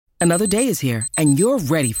Another day is here, and you're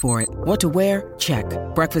ready for it. What to wear? Check.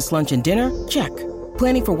 Breakfast, lunch, and dinner? Check.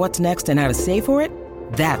 Planning for what's next and how to save for it?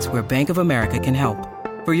 That's where Bank of America can help.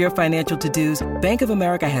 For your financial to-dos, Bank of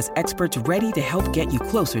America has experts ready to help get you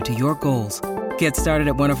closer to your goals. Get started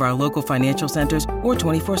at one of our local financial centers or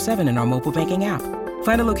 24/7 in our mobile banking app.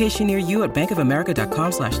 Find a location near you at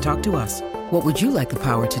bankofamerica.com/talktous. What would you like the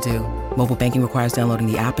power to do? Mobile banking requires downloading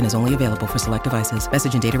the app and is only available for select devices.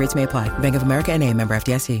 Message and data rates may apply. Bank of America N.A., member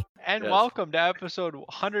FDIC. And welcome to episode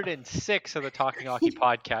 106 of the Talking Hockey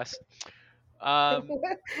Podcast.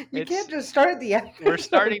 You can't just start the episode. We're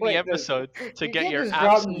starting the episode to get your absolute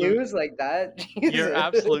drop news like that. Jesus. Your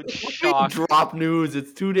absolute shock. Drop news.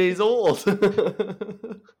 It's 2 days old.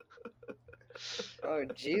 Oh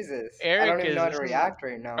Jesus! Eric I don't even know how is to react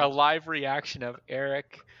right now. A live reaction of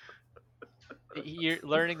Eric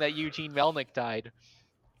learning that Eugene Melnyk died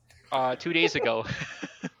 2 days ago.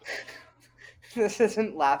 This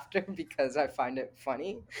isn't laughter because I find it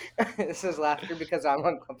funny. This is laughter because I'm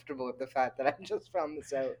uncomfortable with the fact that I just found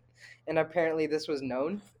this out, and apparently this was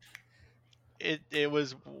known. It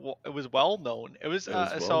was well known. It was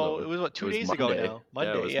known. It was what 2 days Monday. ago now.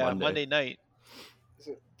 Monday, Monday. Monday night.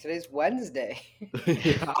 So today's Wednesday.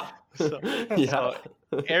 Yeah. So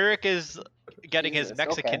Eric is getting his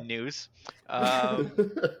Mexican okay. news,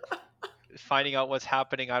 finding out what's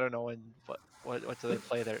happening. I don't know. And what do they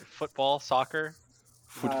play there? Football, soccer.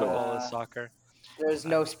 Football is soccer. There's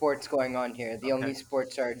no sports going on here. The only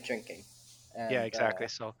sports are drinking. And, yeah, exactly.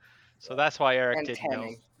 So that's why Eric didn't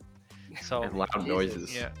tanning. know. So and loud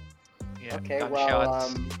noises. Yeah. Okay.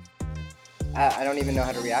 Gunshots. Well, I don't even know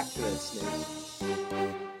how to react to this news.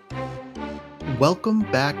 Welcome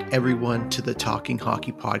back, everyone, to the Talking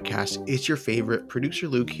Hockey Podcast. It's your favorite producer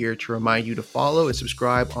Luke here to remind you to follow and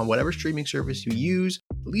subscribe on whatever streaming service you use.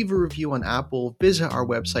 Leave a review on Apple, visit our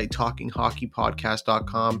website,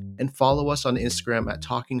 talkinghockeypodcast.com, and follow us on Instagram at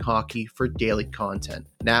Talking Hockey for daily content.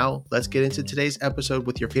 Now, let's get into today's episode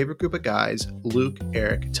with your favorite group of guys, Luke,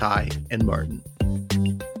 Eric, Ty, and Martin.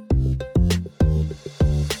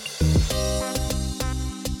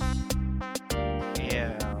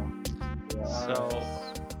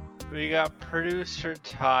 We got producer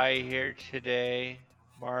Ty here today,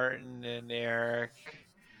 Martin and Eric.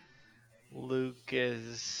 Luke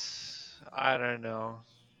is, I don't know.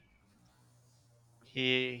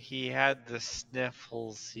 He had the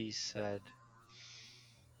sniffles, he said.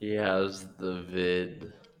 He has the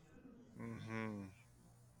vid. Mm-hmm.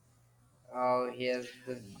 Oh, he has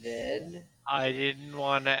the vid? I didn't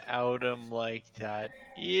want to out him like that.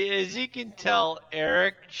 As you can tell,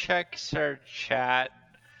 Eric checks our chat.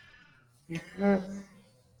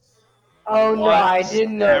 Oh no, I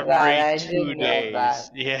didn't know that. I didn't know that.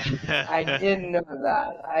 Yeah. I didn't know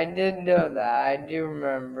that. I did know that. I do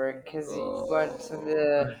remember because Luke went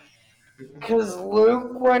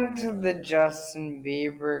to the Justin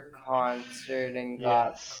Bieber concert and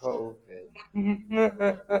got COVID.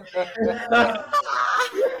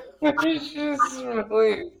 Which is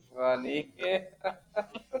really funny.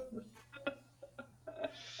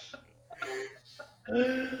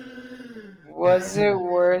 Was it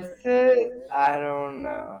worth it? I don't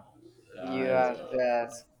know. You have to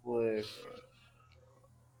ask Luke.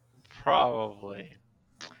 Probably.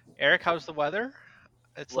 Eric, how's the weather?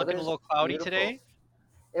 It's looking a little cloudy today.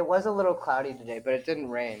 It was a little cloudy today, but it didn't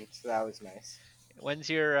rain, so that was nice. When's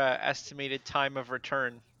your estimated time of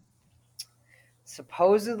return?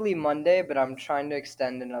 Supposedly Monday, but I'm trying to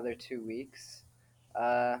extend another 2 weeks.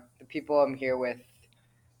 The people I'm here with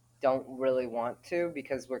don't really want to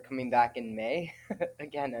because we're coming back in May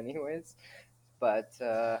again anyways. But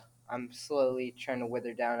I'm slowly trying to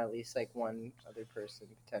wither down at least like one other person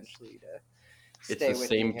potentially to stay It's the with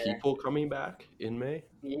same me here. people coming back in May?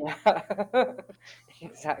 Yeah.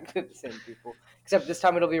 Exactly the same people. Except this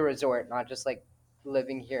time it'll be a resort, not just like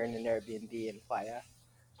living here in an Airbnb in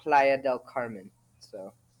Playa del Carmen.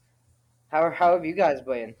 So how have you guys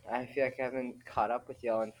been? I feel like I haven't caught up with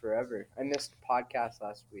y'all in forever. I missed podcast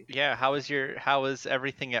last week. Yeah, how was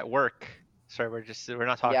everything at work? Sorry, we're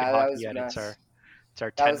not talking hockey yet. It's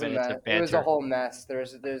our 10 minutes of banter. It was a whole mess.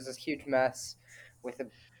 There's this huge mess with a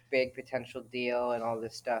big potential deal and all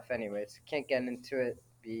this stuff. Anyways, can't get into it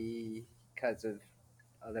because of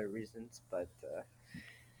other reasons, but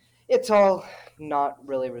it's all not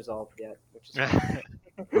really resolved yet, which is fine.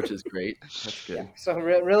 Which is great. That's good. Yeah, so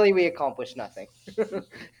really we accomplished nothing.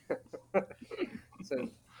 So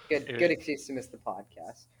Good excuse to miss the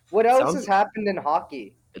podcast. What else has happened in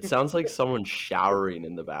hockey? It sounds like someone showering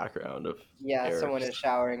in the background of Yeah, Eric's. someone is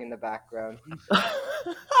showering in the background.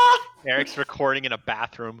 Eric's recording in a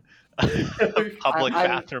bathroom, a public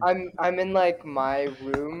bathroom. I'm in like my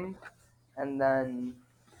room, and then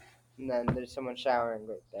there's someone showering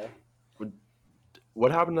right there.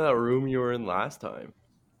 What happened to that room you were in last time?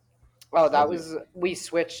 Oh, we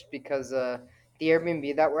switched because the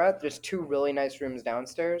Airbnb that we're at, there's 2 really nice rooms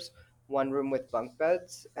downstairs, one room with bunk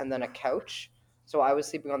beds, and then a couch. So I was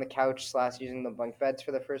sleeping on the couch / using the bunk beds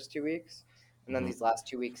for the first 2 weeks, and then these last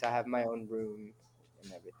 2 weeks I have my own room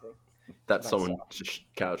and everything. That's someone just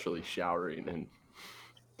casually showering and.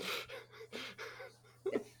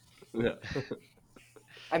 Yeah.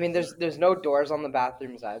 I mean, there's no doors on the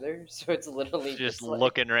bathrooms either, so it's literally just like...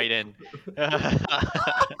 looking right in.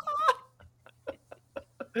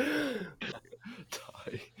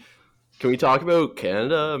 Can we talk about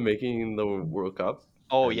Canada making the World Cup?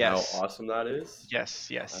 Oh, and yes. How awesome that is.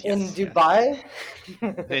 Yes. In Dubai?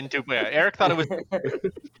 In Dubai. Eric thought it was...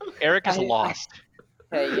 Eric is lost.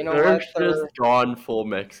 Hey, you know Eric's what? just gone full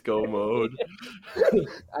Mexico mode.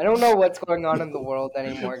 I don't know what's going on in the world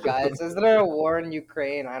anymore, guys. Is there a war in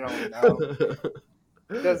Ukraine? I don't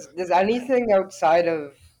know. Does anything outside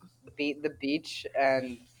of the beach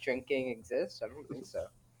and drinking exist? I don't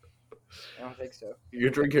think so. You're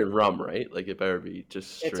drinking rum, right? Like it better be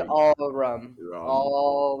just straight. It's all rum.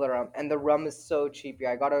 All the rum. And the rum is so cheap.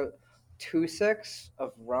 Yeah, I got a 2.6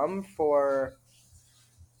 of rum for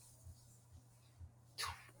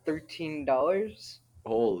 $13.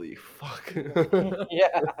 Holy fuck.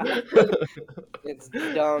 Yeah. It's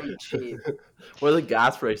dumb cheap. What are the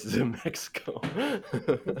gas prices in Mexico?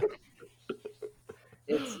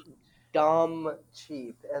 It's dumb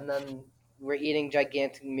cheap. And then we're eating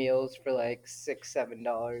gigantic meals for like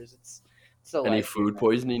 $6-7. It's any food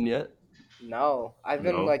poisoning yet? No, I've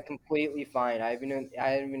been like completely fine. I haven't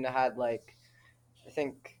even had like, I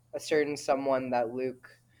think a certain someone that Luke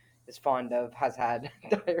is fond of has had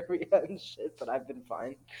diarrhea and shit, but I've been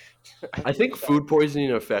fine. I think food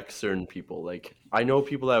poisoning affects certain people. Like I know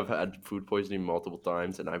people that have had food poisoning multiple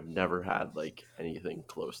times, and I've never had like anything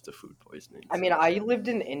close to food poisoning. I mean, I lived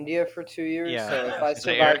in India for 2 years, so if I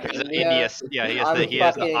Eric survived is India, he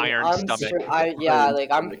has the iron stomach.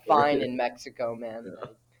 I'm fine in Mexico, man.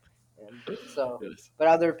 Yeah. So, but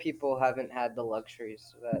other people haven't had the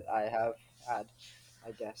luxuries that I have had,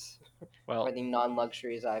 I guess. Well, or the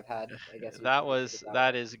non-luxuries I've had, I guess.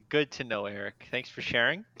 That is good to know, Eric. Thanks for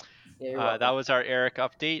sharing. Yeah, that was our Eric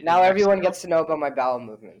update. Now everyone gets to know about my bowel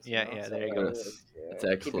movements. Yeah, so there you go. It's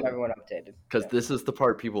excellent. Keeping everyone updated. Because this is the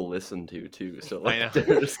part people listen to too. So like, I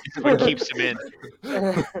know. What keeps them in.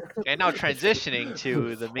 And now transitioning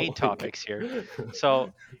to the main topics here.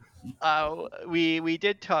 So, we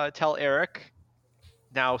did tell Eric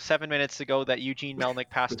now 7 minutes ago that Eugene Melnyk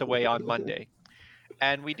passed away on Monday.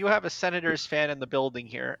 And we do have a Senators fan in the building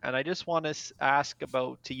here, and I just want to ask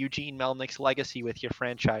about Eugene Melnyk's legacy with your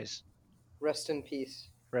franchise. Rest in peace.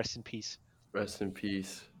 Rest in peace. Rest in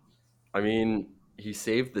peace. I mean, he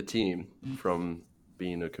saved the team from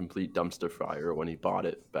being a complete dumpster fire when he bought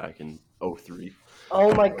it back in 2003.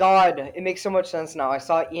 Oh my God, it makes so much sense now. I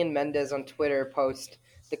saw Ian Mendes on Twitter post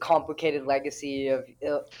the complicated legacy of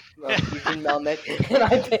Eugene Melnyk,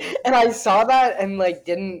 and I saw that and like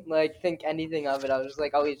didn't like think anything of it. I was just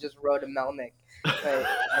like, oh, he just wrote a Melnyk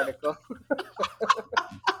article.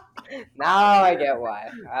 Now I get why.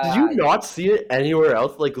 Did you not see it anywhere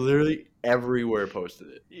else? Like literally everywhere posted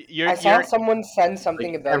it. I saw someone send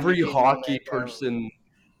something like about every Eugene hockey Melnyk, person.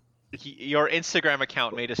 Your Instagram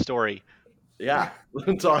account made a story. Yeah,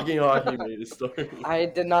 Talking Hockey made a story. I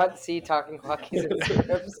did not see Talking Hockey's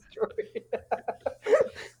Instagram story.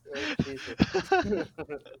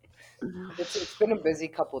 Oh, it's been a busy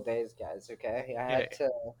couple days, guys. Okay, I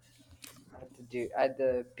had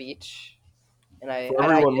the beach, and For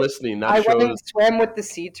everyone listening, that I shows. went and swam with the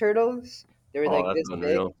sea turtles. They were like this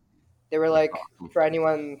unreal. big. They were like, for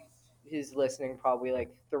anyone who's listening, probably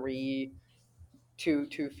like 2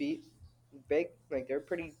 feet big. Like they're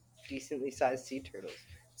pretty decently sized sea turtles.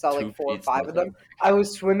 Saw like 4 or 5 of them. I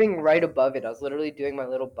was swimming right above it. I was literally doing my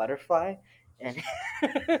little butterfly. And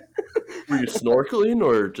were you snorkeling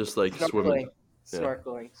or just like swimming?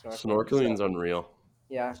 Snorkeling. Snorkeling's unreal.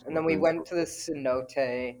 Yeah, and then we went to the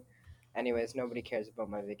cenote. Anyways, nobody cares about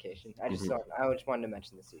my vacation. I just wanted to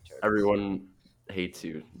mention the sea turtles. Everyone hates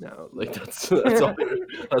you now. Like that's all.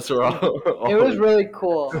 That's all. It was really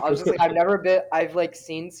cool. I was just like, I've like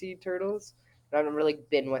seen sea turtles, but I've never really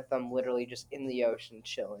been with them. Literally just in the ocean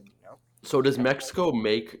chilling. You know. So does Mexico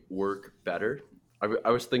make work better?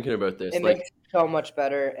 I was thinking about this. Like so much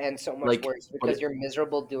better and so much Like, worse but because it- you're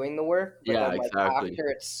miserable doing the work, but Yeah, then like exactly. after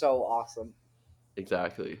it's so awesome.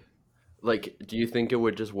 Exactly. Like, do you think it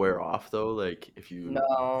would just wear off though? Like, if you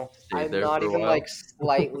No, stayed I'm there not for a even while? like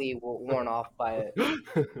slightly worn off by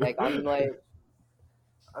it. Like I'm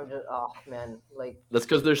just oh man, like That's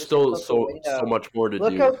because there's just look still out the so window. much more to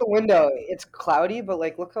Look do. out the window. It's cloudy, but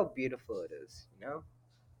like look how beautiful it is. You know.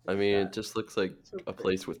 I Look at mean, that. it just looks like So a pretty.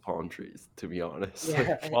 place with palm trees, to be honest.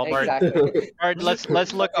 Yeah, Well, Martin, exactly. Martin, let's look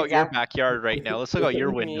That's out your exactly. backyard right now. Let's look out your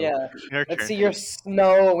window. Yeah. Your Let's turn. see your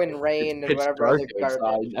snow and It's rain and pitch whatever dark other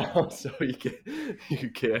garbage. outside now, so you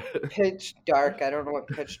can't. Pitch dark. I don't know what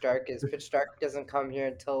pitch dark is. Pitch dark doesn't come here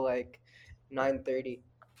until like 9:30.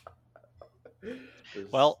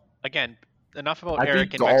 Well, again, enough about I'd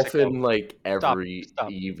Eric be in Mexico. golfing like every Stop.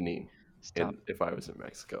 evening Stop. if I was in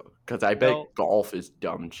Mexico, because I bet No. golf is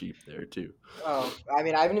dumb cheap there too. Oh, I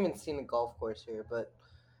mean, I haven't even seen a golf course here, but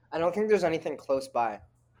I don't think there's anything close by.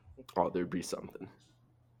 Oh, there'd be something.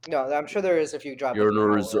 No, I'm sure there is if you drop. You're in an a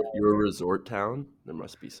hour. resort. You're a resort town. There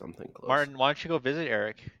must be something close. Martin, why don't you go visit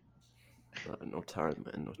Eric? No time,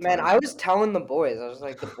 man. No time. Man, I was telling the boys, I was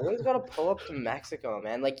like, the boys gotta pull up to Mexico,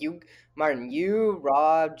 man. Like you, Martin, you,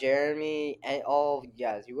 Rob, Jeremy, and all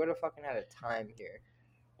yes, you would have fucking had a time here.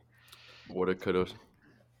 Woulda, coulda.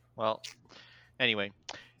 Well, anyway,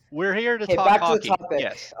 we're here to Okay, talk back hockey. to the topic.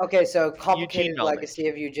 Yes. Okay, so complicated Melnick. legacy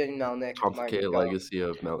of Eugene Melnick. Complicated Martin, go. legacy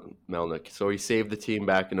of Melnick. So he saved the team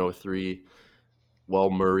back in 2003. While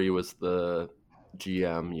Murray was the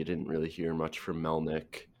GM, you didn't really hear much from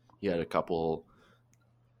Melnick. He had a couple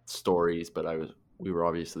stories, but we were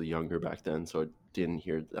obviously younger back then, so I didn't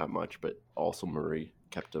hear that much. But also Murray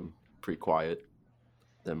kept him pretty quiet.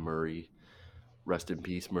 Then Murray, rest in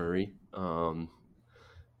peace, Murray.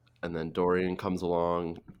 And then Dorian comes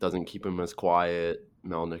along, doesn't keep him as quiet.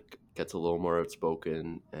 Melnick gets a little more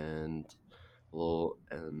outspoken and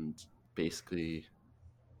basically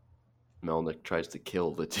Melnick tries to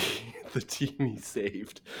kill the team he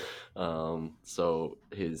saved. So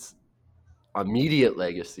his immediate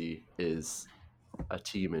legacy is a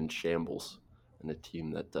team in shambles and a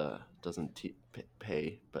team that doesn't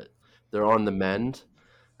pay, but they're on the mend,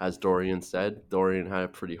 as Dorian said. Dorian had a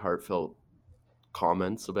pretty heartfelt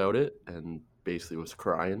comments about it and basically was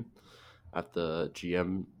crying at the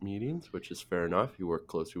GM meetings, which is fair enough. He worked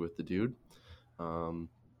closely with the dude.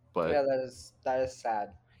 But Yeah, that is sad.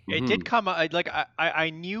 It did come. I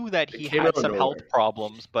knew that he came had out of some health nowhere.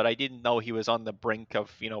 problems, but I didn't know he was on the brink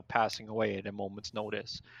of passing away at a moment's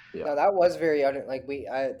notice. Yeah. No, that was very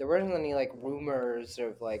there wasn't any like rumors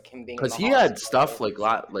of like him being in because the he had hospital. stuff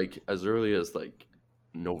like as early as like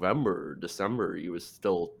November, December, he was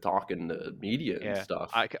still talking to media and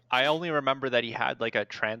stuff. I only remember that he had like a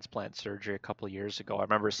transplant surgery a couple of years ago. I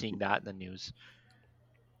remember seeing that in the news.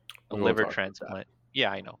 A We won't liver talk about transplant. Yeah,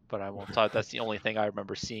 I know, but I won't talk. That's the only thing I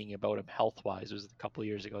remember seeing about him health-wise was a couple of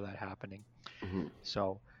years ago that happening. Mhm.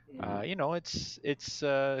 So, Mhm. it's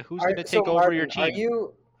who's going to take over Martin, your team?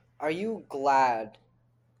 Are you glad?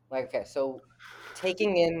 Like, okay, so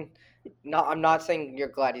taking in, I'm not saying you're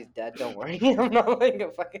glad he's dead. Don't worry, I'm not like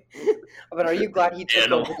a fucking. But are you glad he took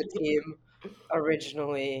over the team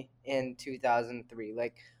originally in 2003?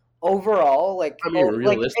 Like overall, like I mean,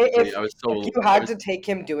 realistically, if I was so you had to take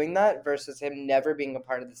him doing that versus him never being a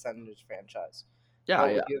part of the Senators franchise,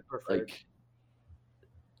 what would you have preferred? like.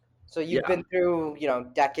 So you've been through,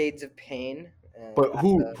 decades of pain. But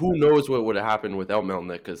who knows what would have happened without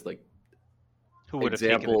Melnick? Because like, Who would have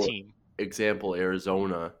taken the team? example,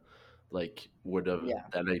 Arizona, like would have Yeah.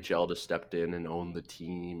 the NHL just stepped in and owned the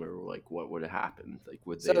team, or like what would have happened? Like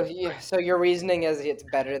would So they? so your reasoning is it's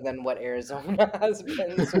better than what Arizona has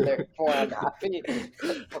been, so therefore I'm happy.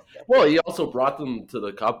 Well, he also brought them to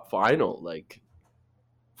the Cup final like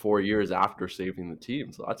 4 years after saving the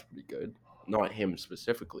team, so that's pretty good. Not him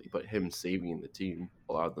specifically, but him saving the team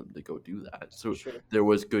allowed them to go do that. So Sure. there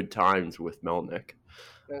was good times with Melnick.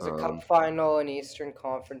 There's a Cup final, an Eastern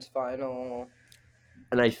Conference final.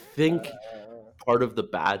 And I think part of the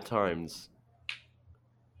bad times,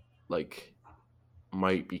 like,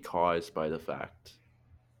 might be caused by the fact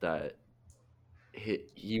that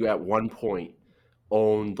he at one point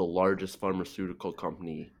owned the largest pharmaceutical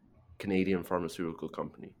company, Canadian pharmaceutical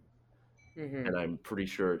company. Mhm. And I'm pretty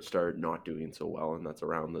sure it started not doing so well, and that's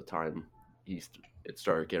around the time it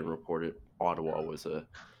started getting reported Ottawa was a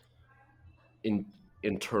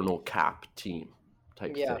internal cap team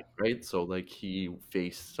type thing, right? So like he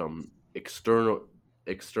faced some external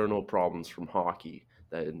problems from hockey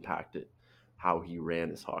that impacted how he ran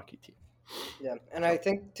his hockey team. Yeah, and I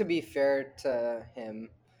think to be fair to him,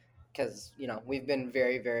 because we've been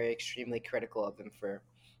very, very extremely critical of him for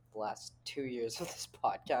the last 2 years of this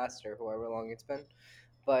podcast or however long it's been.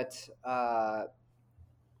 But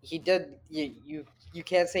he did. You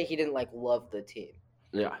can't say he didn't like love the team.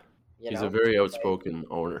 Yeah, You he's know? a very outspoken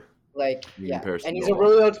owner. Like in yeah, comparison and to he's a a lot.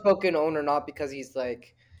 really outspoken owner, not because he's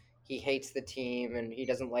like he hates the team and he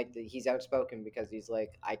doesn't like the. He's outspoken because he's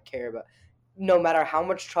like I care about. No matter how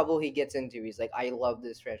much trouble he gets into, he's like I love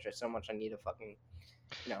this franchise so much. I need to fucking,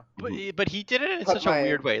 you know. But he did it in Put such a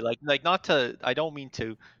weird way. Like not to. I don't mean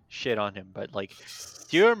to shit on him, but like,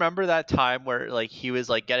 do you remember that time where like he was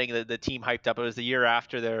like getting the team hyped up? It was the year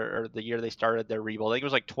after the year they started their rebuild. I think it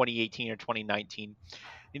was like 2018 or 2019.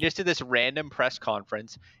 He just did this random press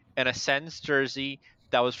conference in a Sens jersey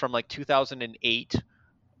that was from like 2008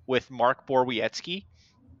 with Mark Borowiecki,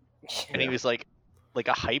 and he was like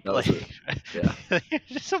a hype, That was like Yeah.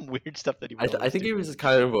 just some weird stuff that he I would think always he do. was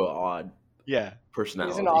kind of an odd Yeah,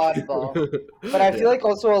 personality. oddball. But I feel like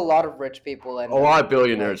also a lot of rich people and a lot of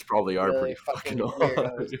billionaires probably are really pretty fucking odd.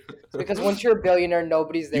 weirdos. It's because once you're a billionaire,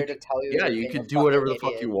 nobody's there to tell you. Yeah, you're you being can a do whatever the fucking fuck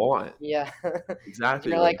idiot. you want. Yeah,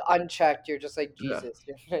 Exactly. you're like unchecked. You're just like Yeah. Jesus.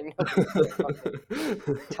 You're like, nobody's gonna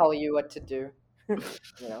fucking tell you what to do.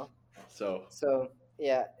 You know. So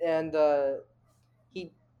yeah, and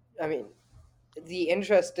he, I mean, the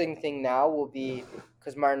interesting thing now will be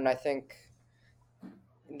because Martin, I think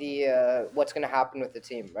the what's going to happen with the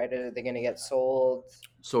team, right? Are they going to get sold?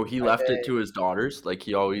 So he Are left they- it to his daughters. Like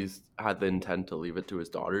he always had the intent to leave it to his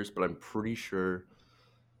daughters, but I'm pretty sure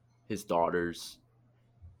his daughters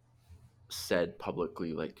said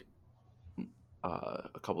publicly, like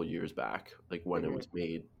a couple years back, like when it was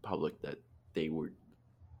made public that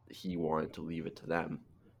he wanted to leave it to them,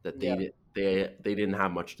 that they didn't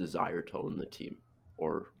have much desire to own the team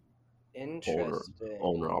or Interesting.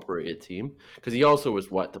 owner operated team, because he also was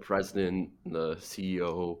the president, the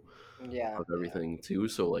CEO of everything too.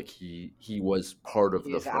 So like he was part of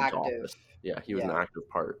the He's front active. office. Yeah, he was an Yeah. active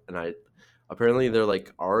part, and apparently they're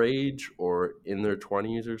like our age or in their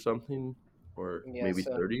 20s or something, or maybe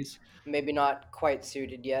so 30s. Maybe not quite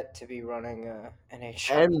suited yet to be running an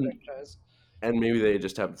NHL And- franchise. And maybe they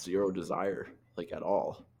just have zero desire, like at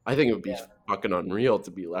all. I think it would be fucking unreal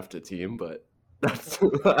to be left a team, but that's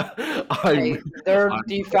Hey, they're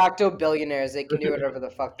de facto billionaires. They can do whatever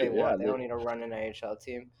the fuck they Yeah, want. They they- don't need to run an AHL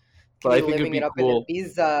team. But I Can be think it'd living be it up cool. in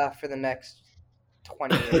Ibiza for the next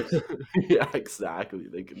 20 years. Yeah, exactly.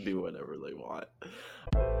 They can do whatever they want.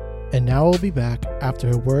 And now we'll be back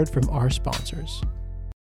after a word from our sponsors.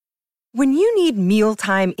 When you need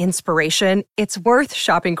mealtime inspiration, it's worth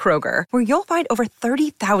shopping Kroger, where you'll find over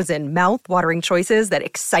 30,000 mouth-watering choices that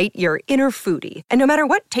excite your inner foodie. And no matter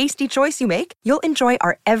what tasty choice you make, you'll enjoy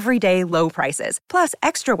our everyday low prices, plus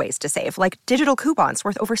extra ways to save, like digital coupons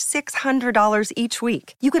worth over $600 each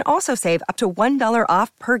week. You can also save up to $1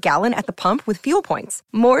 off per gallon at the pump with fuel points.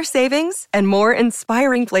 More savings and more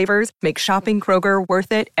inspiring flavors make shopping Kroger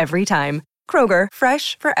worth it every time. Kroger,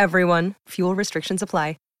 fresh for everyone. Fuel restrictions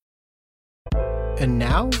apply. And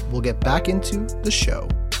now we'll get back into the show.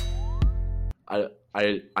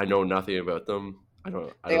 I know nothing about them.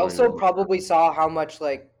 They also probably saw how much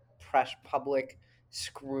like press public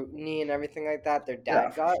scrutiny and everything like that their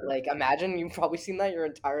dad got. Sure. Like imagine you've probably seen that your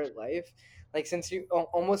entire life. Like since you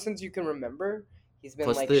can remember, he's been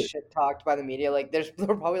Plus like they- shit talked by the media. Like they're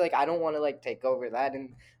probably like I don't want to like take over that,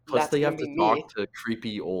 and Plus, that's they gonna have to be talk me. to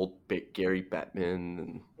creepy old Gary Bettman,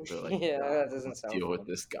 and they're like, Yeah, that "Nah, doesn't let's sound deal fun." with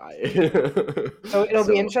this guy." So it'll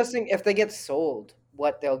be interesting if they get sold,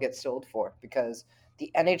 what they'll get sold for, because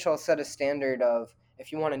the NHL set a standard of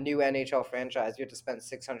if you want a new NHL franchise, you have to spend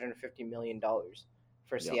 $650 million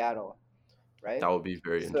for Yeah. Seattle, right? That would be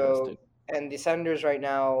very So, interesting. and the Senators right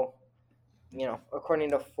now, according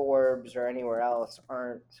to Forbes or anywhere else,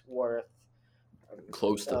 aren't worth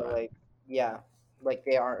Close to that. like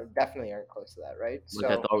they definitely aren't close to that, right?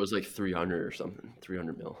 Like I thought it was like 300 or something,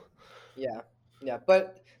 300 mil. Yeah.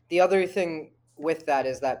 But the other thing with that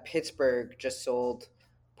is that Pittsburgh just sold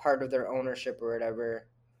part of their ownership or whatever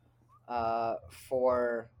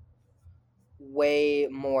for way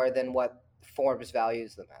more than what Forbes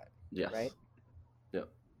values them at. Yes. Right? Yeah.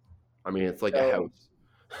 I mean, it's like a So-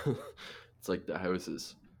 house. It's like the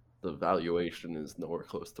houses. The valuation is nowhere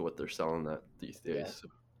close to what they're selling at these days. Yeah. So-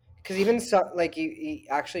 Because even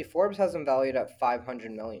actually Forbes has them valued at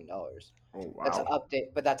 $500 million. oh wow. That's an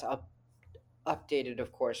update, but that's updated,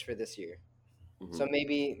 of course, for this year. Mhm. So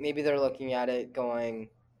maybe they're looking at it going,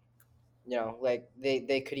 like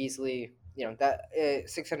they could easily, that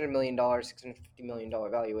 $600 million, $650 million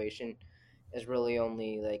valuation is really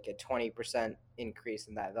only like a 20% increase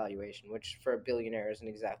in that valuation, which for a billionaire isn't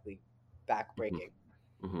exactly backbreaking.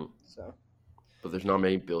 Mhm. So, but there's not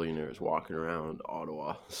many billionaires walking around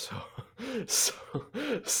Ottawa, so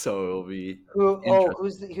it'll be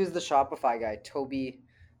Who's the Shopify guy?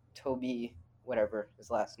 Toby, whatever his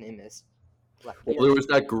last name is. Well, there was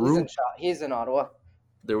that He's group. He's in Ottawa.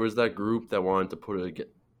 There was that group that wanted to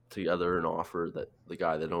get together an offer that the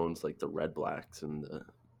guy that owns like the Red Blacks and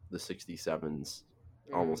the 67s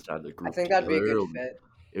almost had the group. I think that'd be a together. good fit.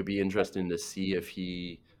 It'd be interesting to see if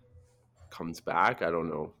he comes back. I don't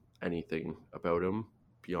know anything about him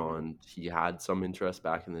beyond he had some interest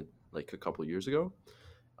back in a couple of years ago.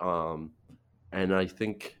 And I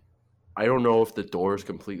don't know if the door is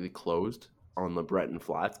completely closed on LeBreton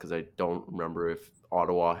Flats, because I don't remember if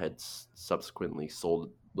Ottawa had subsequently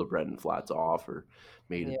sold LeBreton Flats off or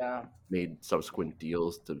made subsequent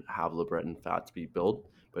deals to have LeBreton Flats be built.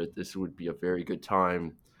 But this would be a very good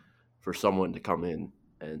time for someone to come in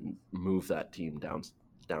and move that team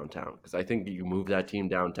downtown, because I think you move that team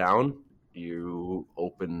downtown, you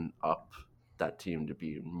open up that team to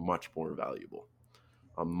be much more valuable.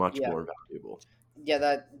 More valuable. Yeah,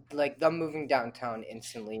 that like them moving downtown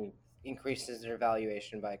instantly increases their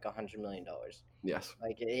valuation by like $100 million. Yes.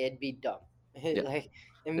 Like it'd be dumb. Yeah.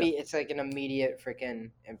 It's like an immediate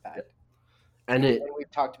freaking impact. Yeah. And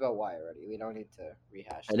we've talked about why already. We don't need to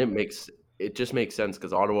rehash. And it just makes sense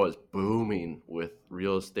because Ottawa is booming with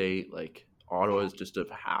real estate. Like Ottawa is just a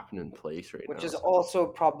happening place right now. Which has also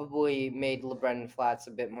probably made LeBreton Flats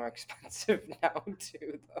a bit more expensive now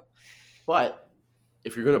too, though. But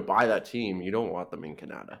if you're gonna buy that team, you don't want them in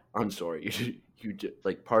Canada. I'm sorry, you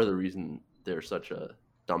like part of the reason they're such a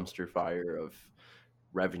dumpster fire of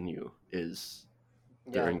revenue is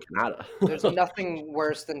they're in Canada. There's nothing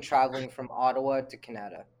worse than traveling from Ottawa to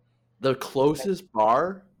Canada. The closest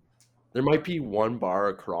bar, there might be one bar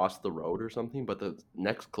across the road or something, but the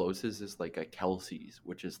next closest is like a Kelsey's,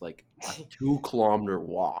 which is like a 2-kilometer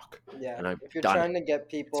walk. Yeah, and if you're trying to get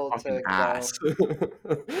people to ass. go,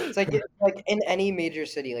 it's like in any major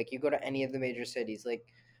city, like you go to any of the major cities, like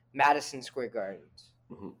Madison Square Gardens,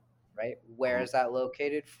 right? Where is that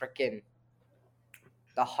located? Frickin'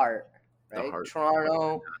 the heart, right? The heart.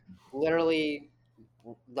 Toronto, literally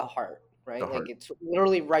the heart, right? Like it's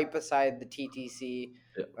literally right beside the TTC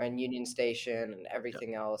and Union Station and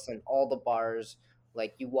everything else, and all the bars.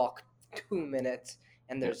 Like you walk 2 minutes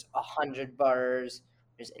and there's 100 bars.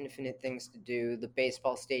 There's infinite things to do. The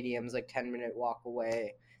baseball stadium's like 10-minute walk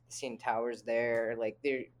away. The CN Tower's there. Like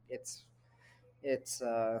it's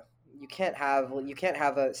you can't have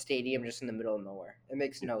a stadium just in the middle of nowhere. It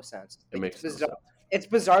makes no sense. It's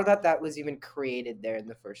bizarre that was even created there in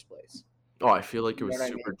the first place. Oh, I feel like it was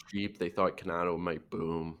super cheap. They thought Canada might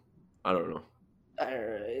boom. I don't know.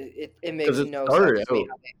 It makes no sense to me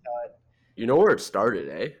how they thought. You know where it started,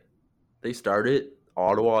 eh? They started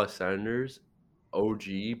Ottawa Senators,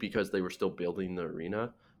 OG, because they were still building the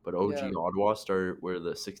arena. But OG Ottawa started where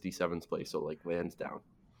the 67s play, so like Lansdowne.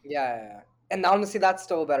 Yeah. And honestly, that's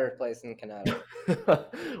still a better place than Canada.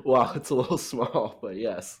 Well, it's a little small, but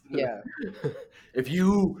yes. Yeah. If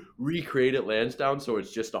you recreate it Lansdowne so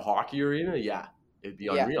it's just a hockey arena, it'd be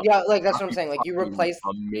unreal. Yeah, like that's what I'm saying. Like you replace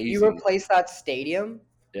that stadium.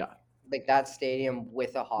 Yeah. Like that stadium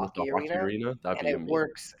with a hockey arena and it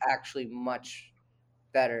works actually much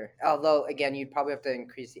better. Although again, you'd probably have to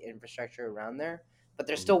increase the infrastructure around there, but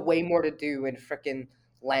there's still way more to do in frickin'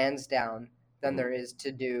 Lansdowne than there is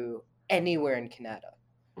to do anywhere in Canada,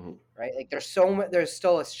 right? Like there's still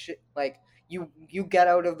like you get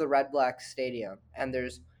out of the Red Black Stadium and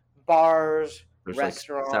there's bars,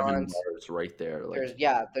 restaurants, like 7 bars right there. Like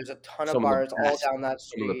there's a ton of bars all down that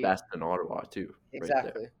street. Some of the best in Ottawa too.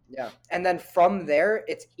 Exactly. Right, yeah, and then from there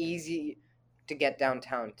it's easy to get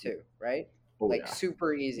downtown too, right?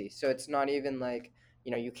 Super easy. So it's not even like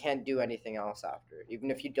you can't do anything else after.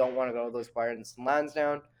 Even if you don't want to go to those bars in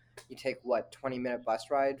Lansdowne, you take 20-minute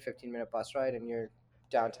bus ride, 15-minute bus ride, and you're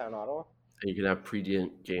downtown Ottawa. And you can have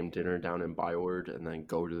pre-game dinner down in Byward, and then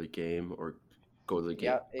go to the game, or go to the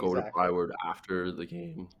game, go to Byward after the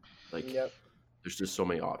game. There's just so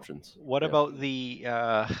many options. What about the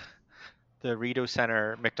Rideau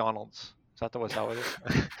Center McDonald's? Is that what's that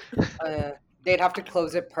is? They'd have to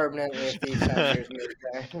close it permanently if these Senators moved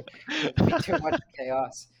there. It'd be too much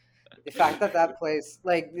chaos. The fact that place,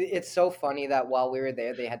 like, it's so funny that while we were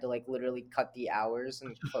there, they had to like literally cut the hours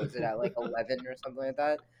and close it at like 11 or something like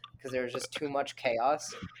that because there was just too much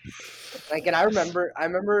chaos. Like, and I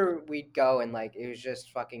remember we'd go and like it was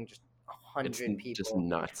just fucking 100 people, just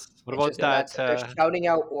nuts. What about that? They're shouting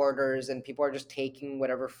out orders and people are just taking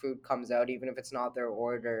whatever food comes out, even if it's not their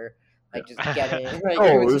order. like just getting. Like,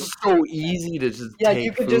 Oh, it was so easy to just yeah, take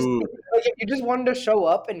you could food. just like if you just wanted to show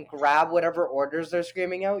up and grab whatever orders they're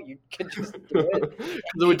screaming out, you could just do it. Because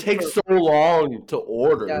it would take so long to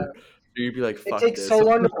order. Yeah. So you'd be like, It fuck takes this. so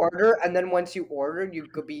long to order, and then once you ordered,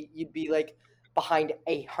 you'd be like behind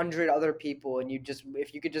 100 other people, and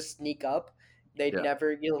if you could just sneak up, Yeah.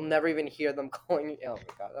 you'll never even hear them calling. Oh my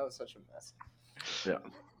god, that was such a mess.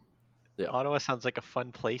 Yeah. Ottawa sounds like a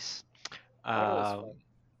fun place. Ottawa's fun.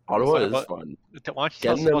 Ottawa What is about- fun. Why don't you tell us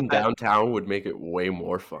Getting them about that? downtown would make it way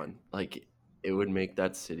more fun. Like, it would make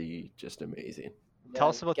that city just amazing. Tell Yeah,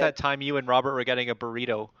 us about that time you and Robert were getting a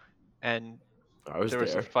burrito, and I was there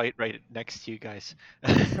was a there. fight right next to you guys.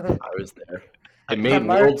 I was there. It Yeah, made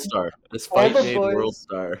Mark- World Star. This all fight the made boys- World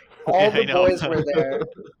Star. All Yeah, the I know. boys were there.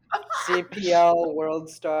 CPL, World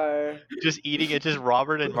Star. Just eating it, just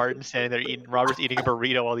Robert and Martin standing there eating. Robert's eating a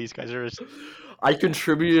burrito while these guys are just I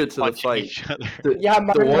contributed to the punching fight. each other. Yeah,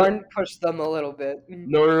 Martin one- pushed them a little bit.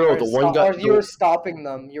 No. The one guy. Or you were stopping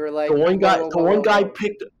them. You were like The one guy. whoa, The whoa, one whoa, guy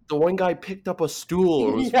whoa. picked up a stool.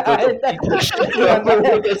 And was Yeah, about to and beat the shit yeah, out of him with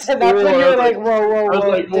a and that's stool. when you're like, whoa, I was whoa.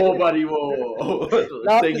 like, whoa, buddy, whoa.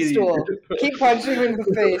 Not Take the it easy. stool. Keep punching him in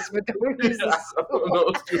the face, but don't use the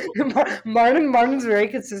stool. No, Martin's very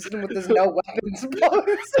consistent with his no weapons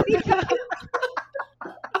pose.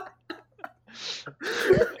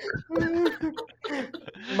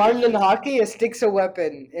 Martin in hockey, a stick's a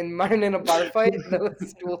weapon. And Martin in a bar fight, the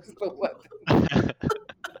stool's the weapon.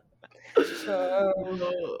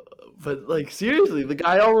 But like seriously, the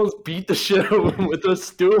guy almost beat the shit out of him with a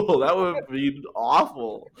stool. That would be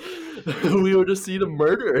awful. We would just see the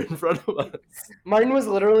murder in front of us. Martin was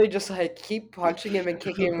literally just like, keep punching him and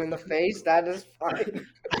kicking him in the face. That is fine.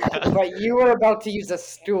 But you were about to use a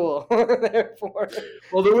stool, therefore.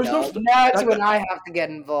 Well, there was no. That's that when guy- I have to get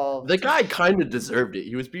involved. The guy kind of deserved it.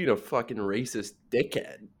 He was being a fucking racist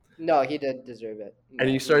dickhead, No, he did deserve it. and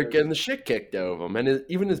he started getting the shit kicked out of him. And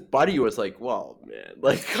even his buddy was like, "Well, man,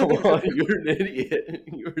 like, come on, you're an idiot."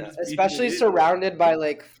 You were just being an Especially idiot." surrounded by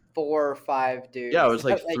like 4 or 5 dudes. Yeah, it was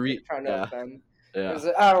like that, 3 Trying to yeah. offend. Yeah. It was,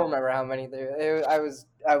 I don't remember how many there.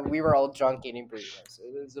 We were all drunk eating burritos.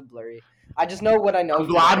 It was a blurry. I just know what I know. I'm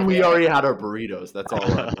from glad my we day. already had our burritos. That's all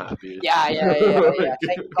I'm happy. Yeah.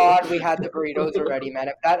 Thank God we had the burritos already, man.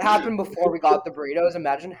 If that happened before we got the burritos,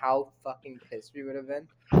 imagine how fucking pissed we would have been.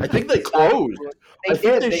 I think they closed. They I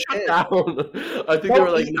think did. they shut down. I think they No,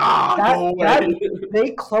 were like, nah, go that- away.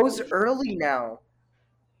 They close early now.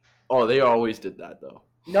 Oh, they always did that though.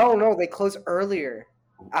 No, they close earlier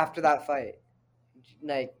after that fight.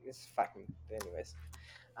 Like, it's fucking. Anyways.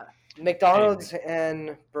 McDonald's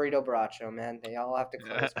and Burrito Baracho, man. They all have to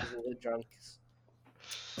close because of the drunks.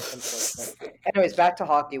 Unfortunately. Anyways, back to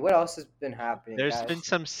hockey. What else has been happening? There's guys? been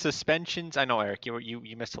some suspensions. I know, Eric, you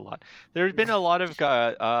missed a lot. There's been a lot of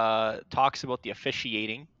talks about the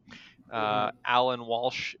officiating. Alan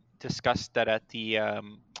Walsh discussed that at the.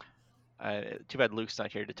 Too bad Luke's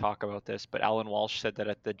not here to talk about this, but Alan Walsh said that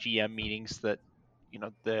at the GM meetings that,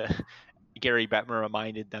 the Gary Bettman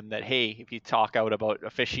reminded them that, hey, if you talk out about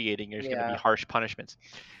officiating, there's going to be harsh punishments.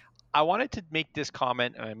 I wanted to make this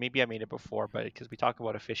comment. Maybe I made it before, but because we talk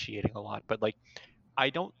about officiating a lot, but like, I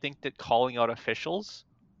don't think that calling out officials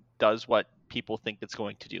does what people think it's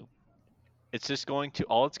going to do. It's just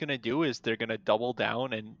all it's going to do is they're going to double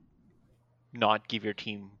down and not give your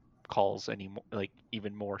team calls anymore, like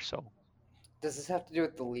even more so. Does this have to do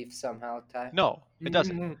with the Leafs somehow, Ty? No, it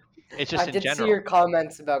doesn't. It's just I in did general. see your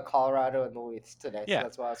comments about Colorado and the Leafs today, Yeah. so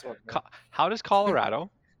that's why I was wondering. How does Colorado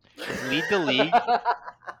lead the league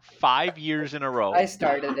 5 years in a row? I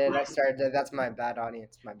started it. That's my bad,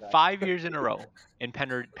 audience. My bad. 5 years in a row in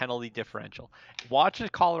penalty differential. Watch a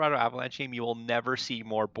Colorado Avalanche game. You will never see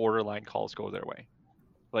more borderline calls go their way.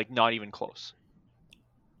 Like, not even close.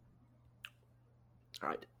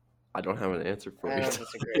 I don't have an answer for I you. don't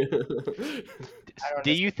disagree.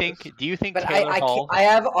 Do you think But Taylor Hall? I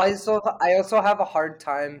also have a hard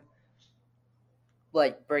time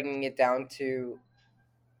like bringing it down to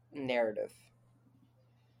narrative.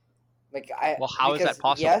 Well, how is that because,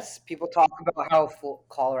 possible? Yes, people talk about how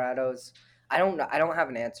Colorado's. I don't know. I don't have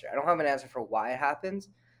an answer. I don't have an answer for why it happens.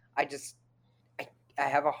 I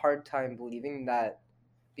have a hard time believing that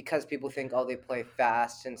because people think, oh, they play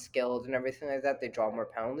fast and skilled and everything like that, they draw more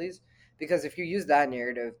penalties. Because if you use that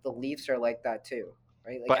narrative, the Leafs are like that too,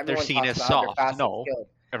 right? Like But they're everyone seen talks as about how they're soft. fast and No. skilled.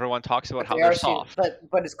 Everyone talks about how They they're are seen- soft.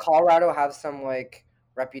 But does Colorado have some like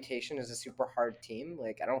reputation as a super hard team?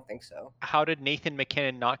 Like, I don't think so. How did Nathan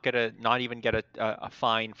McKinnon not even get a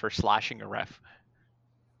fine for slashing a ref?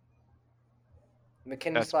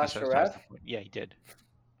 McKinnon slashed a ref. Yeah, he did.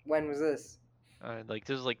 When was this? This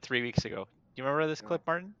was like 3 weeks ago. Do you remember this clip,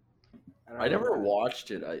 Martin? I never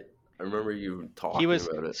watched it. I remember you talking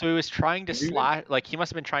about it. So he was trying to Did you- slash, like he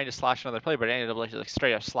must have been trying to slash another player, but it ended up like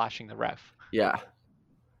straight up slashing the ref. Yeah.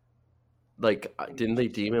 Like, didn't they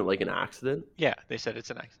deem it like an accident? Yeah, they said it's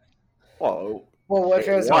an accident. Well, Well, if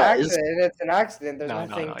it was an was. accident, it's an accident. There's No,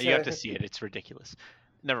 nothing you have to see it. It's ridiculous.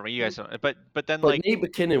 Never mind, you guys don't. But then but like Nate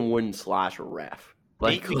McKinnon wouldn't slash a ref.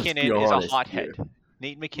 Like, Nate let's be McKinnon is a honest hothead. here.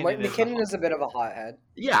 Nate McKinnon, is a bit of a hothead.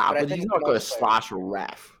 Yeah, But I but think he's not going to most players- slash a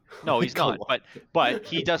ref. No, he's Come not. on. But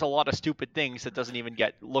he does a lot of stupid things that doesn't even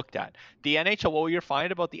get looked at. The NHL, what you're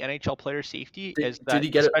finding about the NHL player safety is that Did he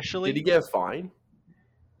get especially Did he get a fine?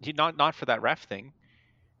 not for that ref thing.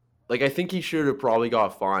 Like, I think he should have probably got a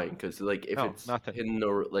fine because, like, if No, it's nothing. hidden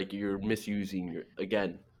or like you're misusing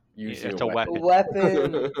using It's a a weapon.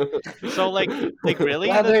 Weapon. So like really,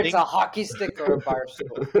 Whether the it's thing, a hockey stick or a bar stool.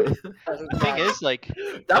 the thing is like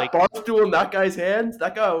that bar stool in that guy's hands.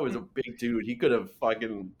 That guy was a big dude. He could have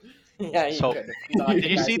fucking. Yeah, you So, could. did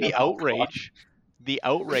you see the outrage? The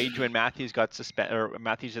outrage when Matthews got suspended, or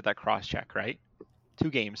Matthews did that cross check, right? 2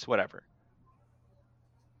 games, whatever.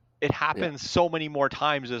 It happens so many more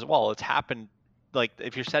times as well. It's happened, like,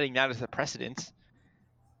 if you're setting that as a precedence,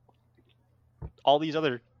 all these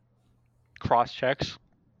other cross checks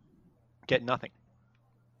get nothing.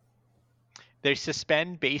 They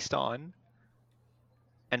suspend based on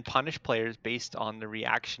and punish players based on the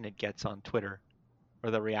reaction it gets on Twitter,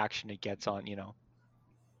 or the reaction it gets on,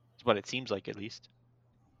 it's what it seems like, at least.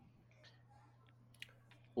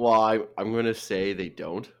 Well, I'm gonna say they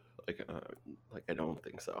don't. Like I don't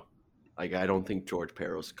think so. Like, I don't think George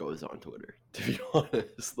Peros goes on Twitter, to be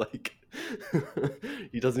honest. Like,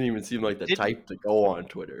 he doesn't even seem like the type to go on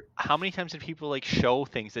Twitter. How many times did people like show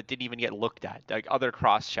things that didn't even get looked at, like other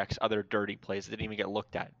cross checks, other dirty plays that didn't even get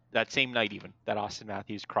looked at that same night, even that Austin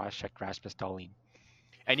Matthews cross checked Rasmus Dahlin?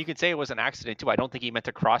 And you can say it was an accident too. I don't think he meant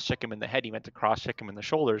to cross check him in the head. He meant to cross check him in the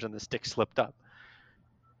shoulders, and the stick slipped up.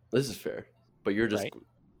 This is fair, but you're just Right.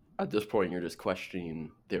 at this point you're just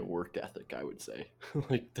questioning their work ethic. I would say,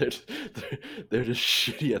 like they're just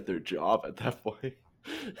shitty at their job at that point.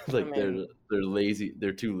 Like, I mean, they're lazy.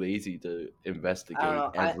 They're too lazy to investigate. I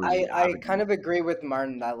don't know. I kind of agree with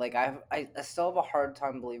Martin that like I still have a hard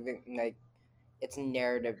time believing like it's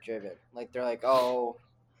narrative driven. Like they're like, oh,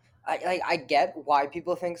 I get why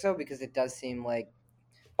people think so because it does seem like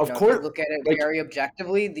Of if course, you look at it like- very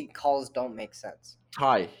objectively, the calls don't make sense.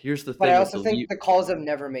 Ty, here's the thing. But I with also the think Leaf- the calls have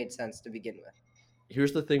never made sense to begin with.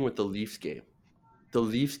 here's the thing with the Leafs game. The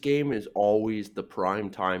Leafs game is always the prime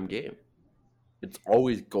time game. It's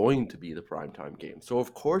always going to be the prime time game. So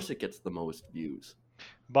of course it gets the most views.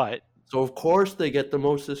 But So of course they get the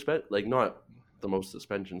most not the most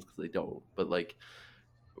suspensions because they don't, but like,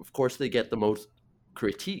 of course they get the most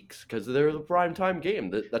critiques because they're the prime time game.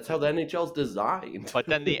 That's how the NHL's designed. But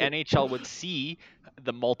then the NHL would see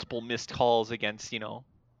the multiple missed calls against,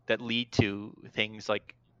 that lead to things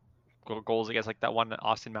like goals against, like that one that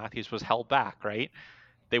Austin Matthews was held back, right?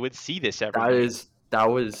 They would see this every night. that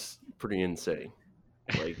was pretty insane.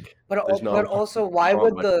 Like, But there's no- but also why no,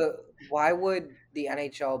 would but- the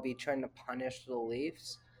NHL be trying to punish the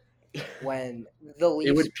Leafs when the Leafs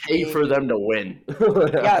it would pay for them to win.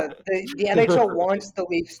 Yeah, the NHL wants the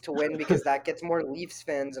Leafs to win because that gets more Leafs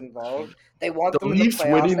fans involved. They want The them Leafs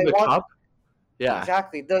in the playoffs. winning They the want, cup. Yeah,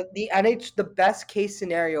 exactly. The best case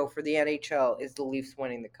scenario for the NHL is the Leafs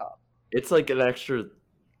winning the cup. it's like an extra,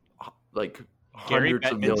 like Gary hundreds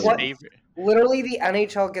of Bettman's millions. What? favorite. Literally, the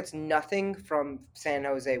NHL gets nothing from San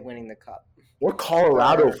Jose winning the cup. Or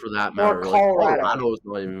Colorado Or- for that or matter. Colorado. Colorado is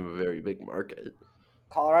not even a very big market.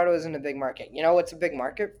 Colorado isn't a big market. You know what's a big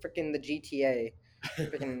market? Freaking the GTA.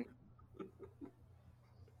 Freaking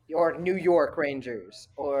or New York Rangers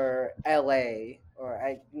or LA or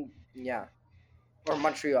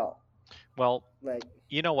Montreal. Well, Like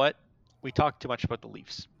you know what? We talked too much about the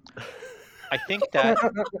Leafs. I think that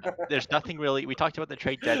there's nothing really. We talked about the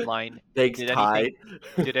trade deadline. Thanks, Did Ty.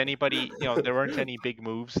 Did anybody, there weren't any big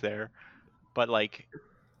moves there, but like,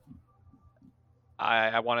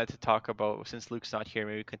 I wanted to talk about, since Luke's not here,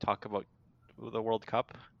 maybe we can talk about the World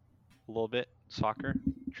Cup a little bit, soccer,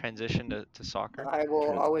 transition to soccer. I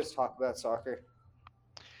will always talk about soccer.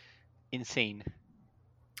 Insane.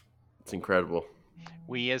 It's incredible.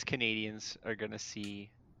 We as Canadians are gonna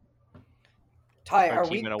see. Ty, Our are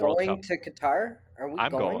team we in a World going Cup. to Qatar? Are we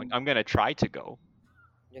I'm going. I'm gonna try to go.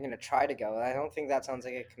 You're gonna try to go. I don't think that sounds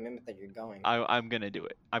like a commitment that you're going. I'm gonna do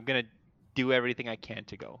it. I'm gonna do everything I can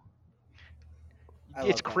to go. I It's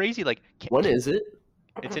love that. crazy. Like, When is it?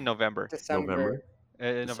 it's in November. December.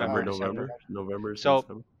 November, December, December. November. So-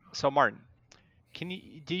 December. So Martin,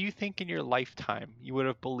 Do you think in your lifetime you would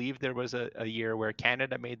have believed there was a year where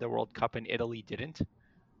Canada made the World Cup and Italy didn't?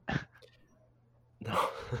 No,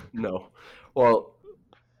 no. Well,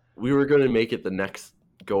 we were going to make it the next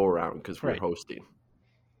go around because we're Right. hosting.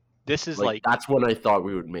 This is like that's when I thought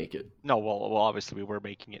we would make it. no, well, obviously we were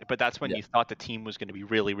making it, but that's when Yeah. you thought the team was going to be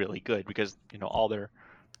really, really good because all their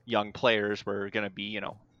young players were going to be in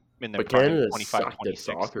their But prime, Canada 25, sucked at 26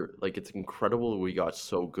 soccer. Like, it's incredible we got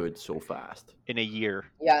so good so fast. in a year.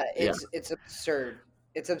 Yeah, it's absurd.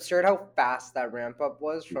 It's absurd how fast that ramp up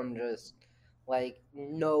was from just like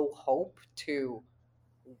no hope to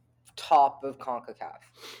top of CONCACAF.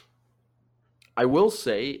 I will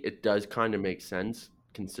say it does kind of make sense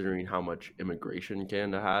considering how much immigration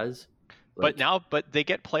Canada has. But they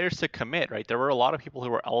get players to commit, right? There were a lot of people who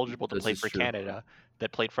were eligible to This play is for true. Canada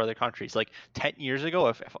that played for other countries. Like 10 years ago,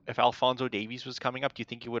 if Alphonso Davies was coming up, do you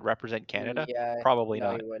think he would represent Canada? Yeah, Probably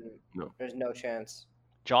no, not. you wouldn't. No. There's no chance.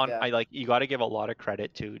 John, Yeah. you got to give a lot of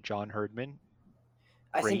credit to John Herdman.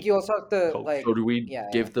 I Great think you also have to coach. like. So do we yeah,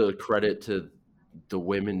 give the credit to the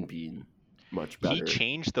women being much better? He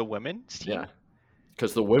changed the women's team. Yeah.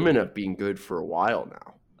 Because the women have been good for a while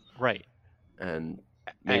now. Right. And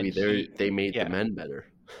maybe And they made yeah. the men better.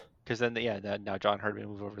 Because then, now John Herdman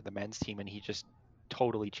moved over to the men's team, and he just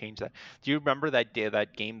totally changed that. Do you remember that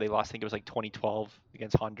game they lost? I think it was like 2012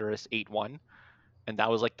 against Honduras, 8-1, and that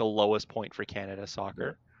was like the lowest point for Canada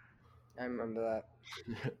soccer. I remember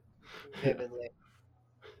that vividly.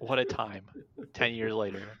 What a time! 10 years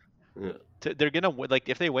later, Yeah. they're gonna like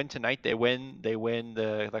if they win tonight, they win the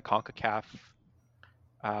CONCACAF.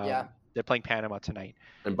 Yeah. They're playing Panama tonight.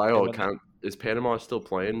 And by all accounts, is Panama still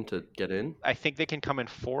playing to get in? I think they can come in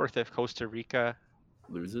fourth if Costa Rica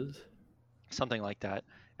Loses? something like that.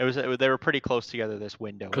 They were pretty close together this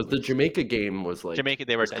window. Because the Jamaica game was like Jamaica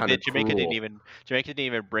Jamaica didn't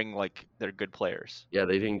even bring like their good players. Yeah,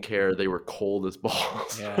 they didn't care. They were cold as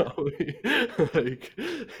balls. Yeah. Like,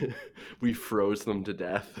 we froze them to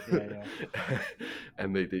death. Yeah.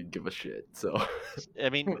 And they didn't give a shit. So I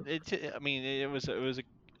mean, it was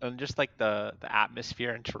just like the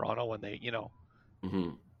atmosphere in Toronto when they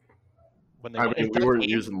Mhm. when they I won. mean, we That weren't game-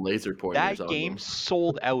 using laser pointers that on game them.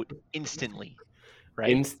 sold out instantly, right?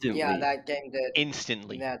 Instantly. Yeah, that game did.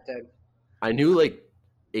 Instantly. That did. I knew like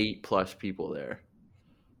 8+ people there.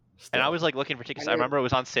 And I Still. was like looking for tickets. I knew- remember it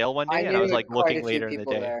was on sale one day, and I knew was like quite a looking few later in the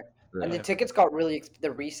people day. there. And the Yeah. tickets got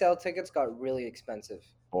the resale tickets got really expensive.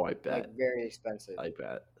 Oh, I bet. Like very expensive. I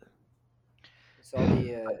bet. So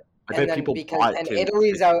the I bet people bought it too.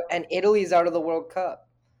 Italy's out of the World Cup.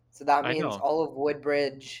 So that I means know. all of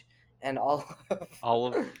Woodbridge and all of All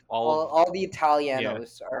the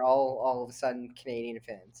Italianos are all of a sudden Canadian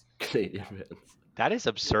fans. Canadian fans. that is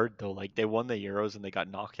absurd though. Like they won the Euros and they got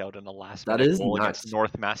knocked out in the last That minute is goal nuts. against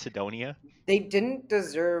North Macedonia. They didn't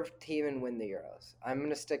deserve to even win the Euros. I'm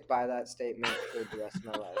gonna stick by that statement for the rest of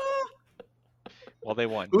my life. Well, they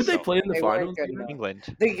won. Who'd they so- play in the They weren't finals? good enough.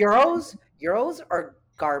 England. The Euros are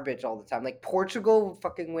garbage all the time. Like Portugal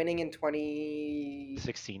fucking winning in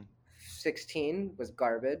 2016 16. was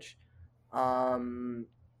garbage.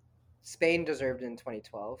 Spain deserved it in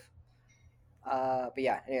 2012. But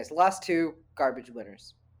yeah, anyways, the last two garbage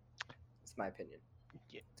winners. That's my opinion.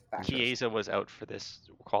 Yeah. It's a fact. Chiesa was out for this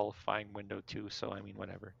qualifying window too, so I mean,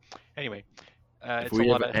 whatever. Anyway, If it's we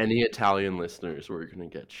a have lot of. any Italian listeners, we're gonna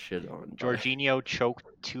get shit on. by- Jorginho choked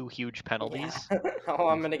 2 huge penalties. Oh,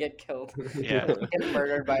 I'm gonna get killed. Yeah. Get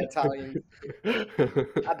murdered by Italians.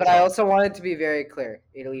 But I also wanted to be very clear: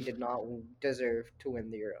 Italy did not deserve to win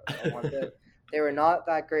the Euros. They were not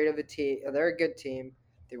that great of a team. They're a good team.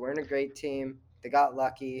 They weren't a great team. They got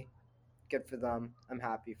lucky. Good for them. I'm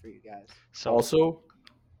happy for you guys. So Also,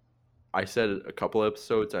 I said a couple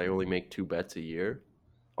episodes I only make 2 bets a year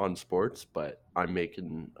on sports, but I'm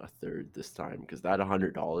making a third this time because that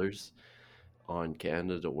 $100 on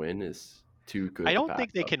Canada to win is too good. I to don't pass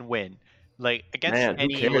think they up. can win. Like against Man, who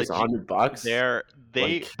any cares? legit, $100.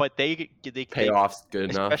 they Payoff's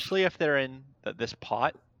good enough. especially if they're in this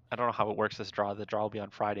pot. I don't know how it works this draw. The draw will be on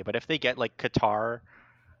Friday, but if they get like Qatar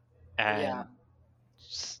and Yeah.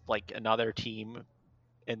 like another team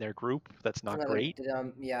in their group that's not Another- great.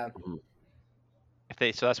 Yeah.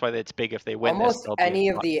 So that's why it's big if they win this. Almost they'll be any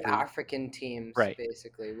in of pot the three. African teams, Right.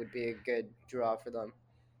 basically, would be a good draw for them.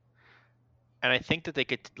 And I think that they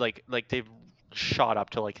could like they've shot up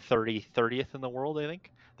to like 30th in the world. I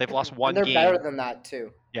think they've lost one And they're game. better than that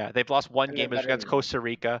too. Yeah, they've lost one And they're game it was better against than- Costa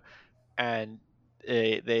Rica, and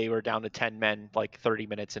they were down to 10 men like 30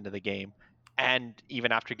 minutes into the game. And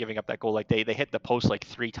even after giving up that goal, like they hit the post like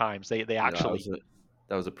 3 times. They Yeah, actually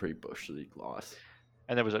that was a pretty bush league loss.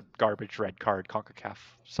 And there was a garbage red card, CONCACAF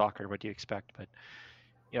soccer. What do you expect? But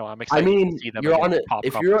I'm I excited mean, to see them you're on against it. top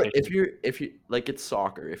If competition. you like, it's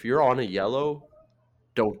soccer. If you're on a yellow,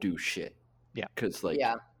 don't do shit. Yeah. Because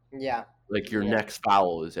Yeah. your next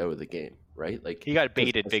foul is out of the game, right? Like He got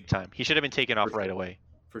baited big time. He should have been taken off right away.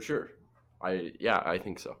 For sure. I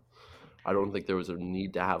think so. I don't think there was a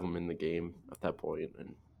need to have him in the game at that point,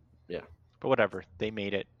 and But whatever, they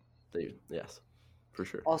made it. Yes, for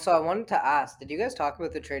sure. Also, I wanted to ask, did you guys talk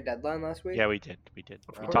about the trade deadline last week? Yeah, we did. We course.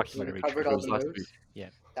 talked We about it. covered It all was the last moves. week. Yeah.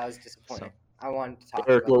 That was disappointing. So- I wanted to talk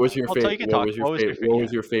Eric, about what was that. your Well, so favorite? you can What talk. was your What was your favorite? What was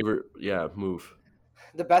favorite? your favorite? Yeah, move.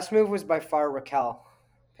 The best move was by far Raquel.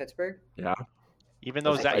 Pittsburgh? Yeah. Even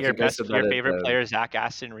though I think I said that your at favorite the- player, Zach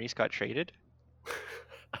Aston Reese, got traded.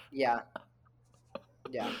 Yeah.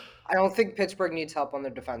 I don't think Pittsburgh needs help on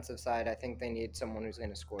their defensive side. I think they need someone who's going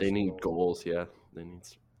to score. They some need goals. Yeah, they need.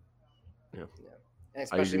 And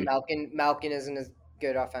especially agree. Malkin isn't as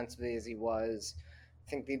good offensively as he was. I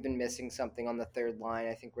think they've been missing something on the third line.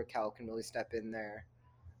 I think Raquel can really step in there.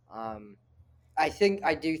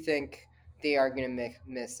 I do think they are going to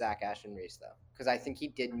miss Zach Aston Reese though, because I think he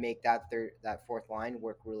did make that fourth line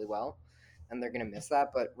work really well, and they're going to miss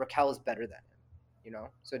that. But Raquel is better than him,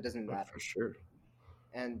 so it doesn't matter. For sure.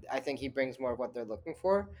 And I think he brings more of what they're looking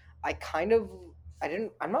for. I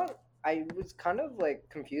was kind of like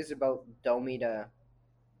confused about Domi to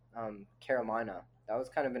Carolina. That was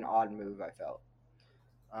kind of an odd move, I felt,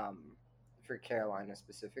 for Carolina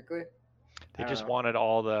specifically. They I just don't know. wanted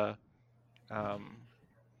all the.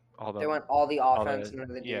 They want all the offense the- and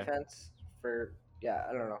none of the yeah. defense for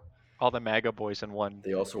I don't know. All the MAGA boys in one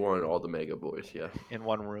They also wanted all the mega boys. Yeah.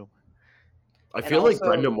 room. I And feel like also-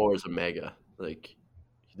 Brendan Moore is a mega. Like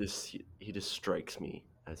he just strikes me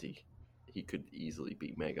as he could easily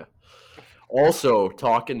be mega. Also,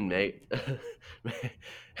 talking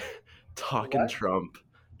What? Trump.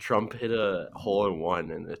 Trump hit a hole in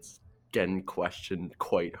one, and it's getting questioned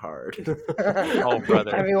quite hard. Oh,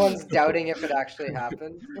 brother. Everyone's doubting if it actually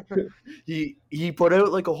happened. He put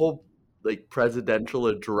out like a whole like presidential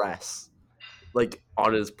address, like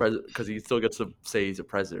on his president, because he still gets to say he's a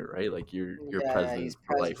president, right? Like you're president He's,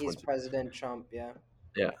 for life. he's President Trump.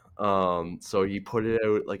 Yeah. So he put it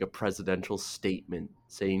out like a presidential statement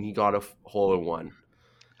saying he got a hole in one,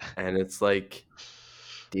 and it's like,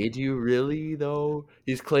 did you really though?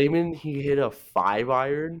 He's claiming he hit a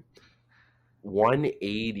 5-iron,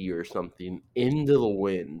 180 or something into the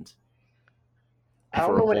wind. I don't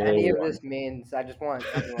for know a what any of hole in this means. I just want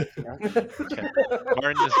everyone to know.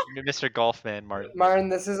 Martin is Mr. Golf Man, Martin. Martin,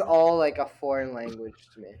 this is all like a foreign language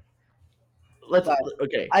to me. Let's But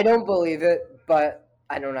okay. I don't believe it, but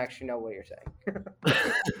I don't actually know what you're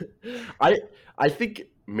saying. I think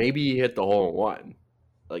maybe he hit the hole in one.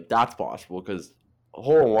 Like that's possible because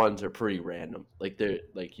hole in ones are pretty random. Like they're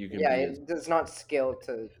like you can. Yeah, be it's not skill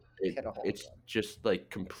to it- hit a hole. it's just like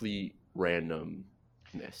complete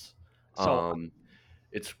randomness. So-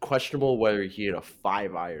 It's questionable whether he hit a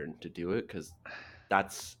 5-iron to do it because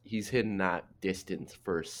he's hitting that distance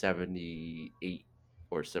for a 78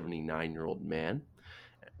 or 79-year-old man,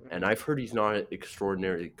 and I've heard he's not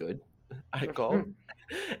extraordinarily good at golf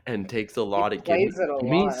and takes a lot He of plays it a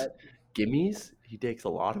lot. gimmies. He takes a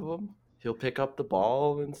lot of them. He'll pick up the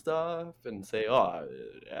ball and stuff and say, "Oh,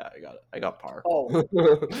 yeah, I got par." Oh.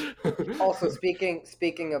 Also,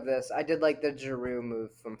 speaking of this, I did like the Giroux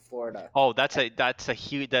move from Florida. Oh, that's a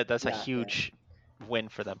huge a Yeah, huge win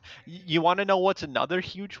for them. You want to know what's another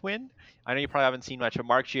huge win? I know you probably haven't seen much, but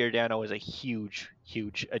Mark Giordano is a huge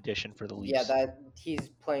addition for the Leafs. Yeah, he's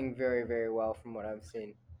playing very, very well from what I've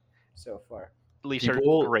seen so far. Leafs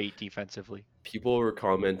People- are great defensively. People were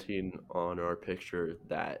commenting on our picture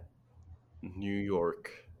that New York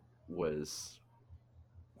was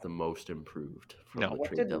the most improved from No. the What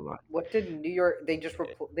trade did deadline. New York? They just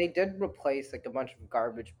they did replace like a bunch of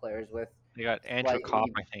garbage players with They got Andrew Slightly- Kopp,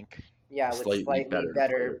 I think. with Slightly slightly better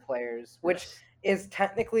better players, which is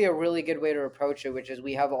technically a really good way to approach it. Which is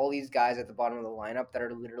we have all these guys at the bottom of the lineup that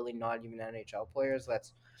are literally not even NHL players.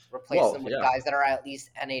 Let's replace Well, them with yeah. guys that are at least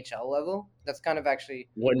NHL level. That's kind of actually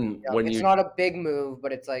When it's you not a big move,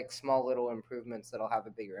 but it's like small little improvements that'll have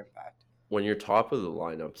a bigger impact. when you're top of the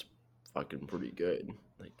lineup's fucking pretty good.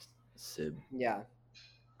 Like Sid, Yeah.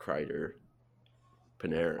 Kreider,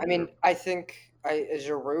 Panarin. I mean, I think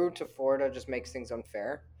Giroux to Florida just makes things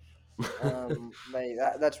unfair. Like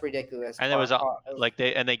that's ridiculous. And there was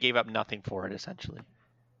they gave up nothing for it essentially.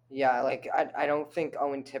 yeah, like I don't think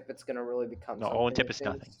Owen Tippett's gonna really become. No, something, Owen it Tippett's seems.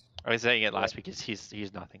 nothing. I was saying it last week.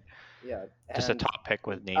 He's nothing. Yeah, Just a and, top pick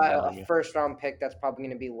with name a value. first round pick that's probably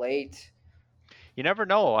gonna be late. You never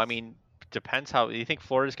know. I mean, depends how you think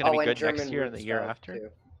Florida's going to be and good next German year and the year Rupstov, after. too.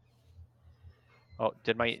 Oh,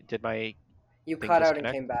 did my You thing cut out and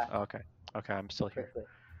disconnect? came back Oh, okay, I'm still here. quickly.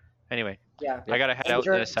 Anyway, Yeah. I gotta head And out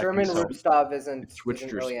in a second. German so Rupstov isn't It switched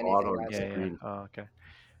your really spot anything. on I your think. yeah. screen. Oh, okay.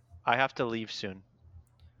 I have to leave soon.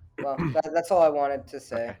 Well, that's all I wanted to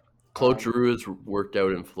say. Okay. Claude Giroux has worked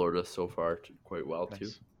out in Florida so far quite well too.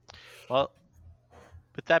 Nice. Well,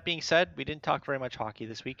 with that being said, we didn't talk very much hockey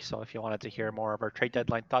this week. So if you wanted to hear more of our trade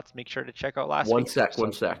deadline thoughts, make sure to check out last One week. sec.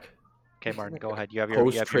 Okay, Martin, go ahead. You have your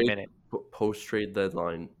minute. Post trade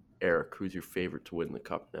deadline. Eric, who's your favorite to win the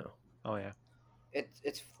cup now? Oh yeah.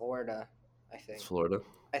 It's Florida, I think. It's Florida.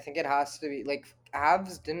 I think it has to be like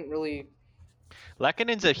Avs didn't really.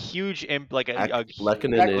 Lekkonen's a huge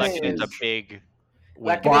Lehkonen is a big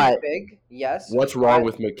win. Lekkonen is big, yes. What's wrong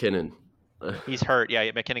with McKinnon? He's hurt. Yeah,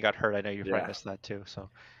 McKinnon got hurt. I know you've Yeah. witnessed that too. So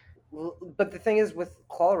But the thing is, with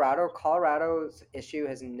Colorado's issue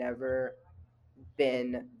has never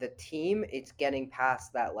been the team. It's getting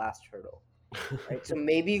past that last hurdle. Right? So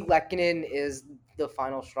maybe Lehkonen is the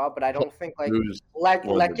final straw, but I don't think like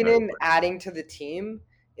Lehkonen adding to the team,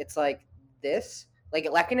 it's like this. Like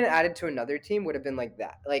Lehkonen added to another team would have been like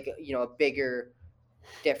that, like a bigger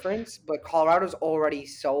difference. But Colorado's already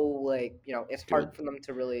so like it's hard for them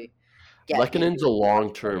to really get. Lehkonen's a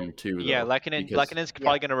long term too. yeah, though, Lekkonen's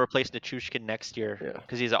probably going to replace Nichushkin next year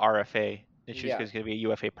because he's an RFA. Nichushkin's going to be a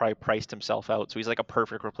UFA. Probably priced himself out, so he's like a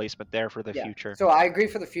perfect replacement there for the future. So I agree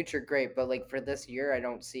for the future, great, but like for this year, I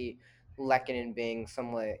don't see Lehkonen being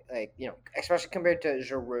some like especially compared to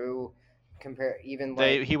Giroux.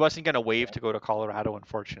 He wasn't going to waive to go to Colorado,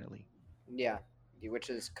 unfortunately. Yeah, which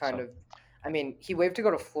is kind of. I mean, he waived to go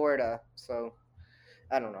to Florida, so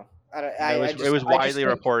I don't know. It was widely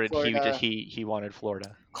reported Florida, he wanted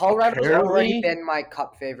Florida. Colorado's already been my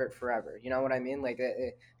cup favorite forever. You know what I mean? Like,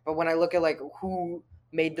 but when I look at like who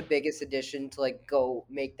made the biggest addition to like go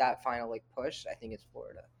make that final like push, I think it's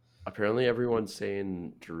Florida. Apparently, everyone's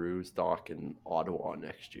saying Giroux, Stock, and Ottawa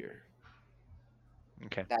next year.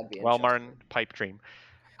 Okay. That'd be well, Martin, pipe dream.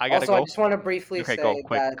 I gotta go. I just want to briefly say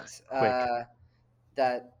quick.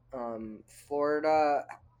 that Florida,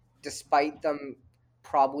 despite them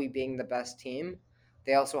probably being the best team,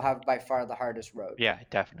 they also have by far the hardest road. Yeah,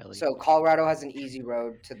 definitely. So Colorado has an easy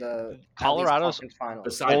road to the Colorado's finals.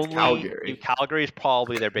 Besides Calgary. Calgary is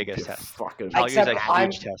probably their biggest test. Calgary's like a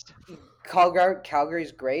huge test.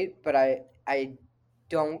 Calgary's great, but I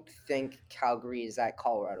don't think Calgary is at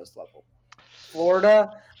Colorado's level. Florida,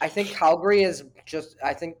 I think Calgary is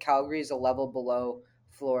a level below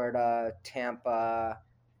Florida, Tampa.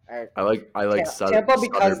 I like Tampa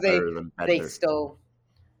because they still.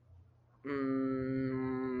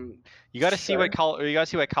 You got to see what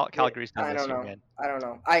Calgary's done this year, man. I don't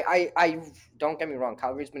know. I don't get me wrong.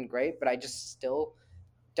 Calgary's been great, but I just still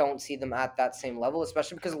don't see them at that same level,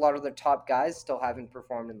 especially because a lot of their top guys still haven't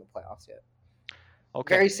performed in the playoffs yet.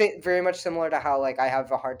 Okay. Very much similar to how like I have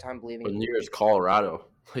a hard time believing. But near as Colorado,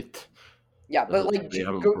 yeah, but like they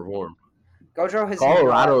haven't performed. Gaudreau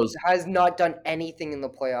has not done anything in the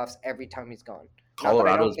playoffs every time he's gone.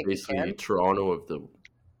 Colorado's basically Toronto of the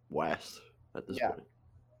West at this point.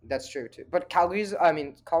 That's true too. But Colorado's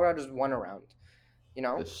won around.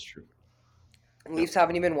 That's true. Leafs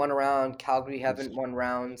haven't even won around. Calgary haven't won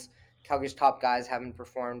rounds. Calgary's top guys haven't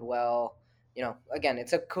performed well. Again,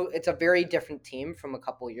 it's a very different team from a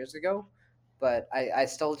couple of years ago, but I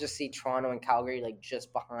still just see Toronto and Calgary like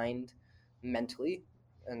just behind mentally,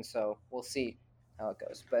 and so we'll see how it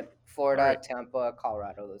goes. But Florida, Tampa,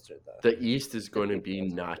 Colorado, those are the East is going to be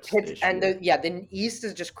nuts. The East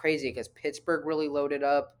is just crazy because Pittsburgh really loaded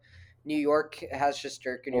up. New York has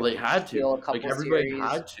Shesterkin. Well, they had to. Everybody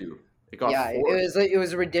had to. It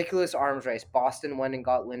was a ridiculous arms race. Boston went and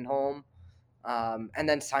got Lindholm. And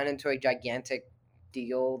then sign into a gigantic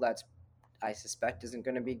deal that's I suspect isn't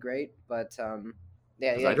going to be great, but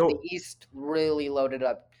the East really loaded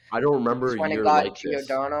up. I don't remember a year like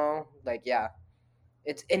Giordano, this.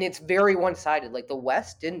 It's very one-sided. Like the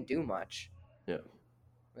West didn't do much. Yeah,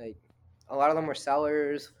 like a lot of them were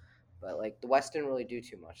sellers, but like the West didn't really do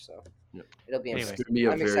too much. So it'll be interesting. It's going to be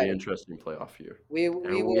a very interesting playoff year. We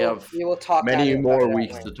will talk many more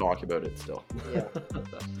weeks to talk about it still. Yeah.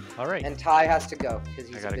 All right. And Ty has to go because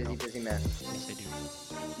he's a busy man. Yes, I do.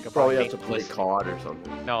 You'll probably have to play COD or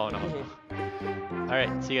something. No. All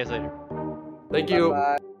right. See you guys later. Thank you.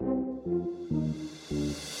 Bye-bye.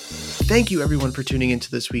 Thank you everyone for tuning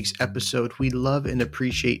into this week's episode. We love and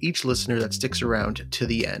appreciate each listener that sticks around to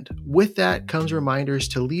the end. With that comes reminders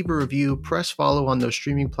to leave a review, press follow on those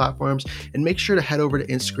streaming platforms, and make sure to head over to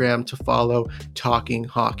Instagram to follow Talking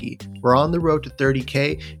Hockey. We're on the road to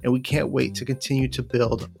 30K, and we can't wait to continue to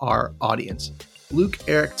build our audience. Luke,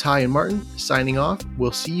 Eric, Ty, and Martin signing off.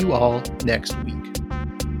 We'll see you all next week.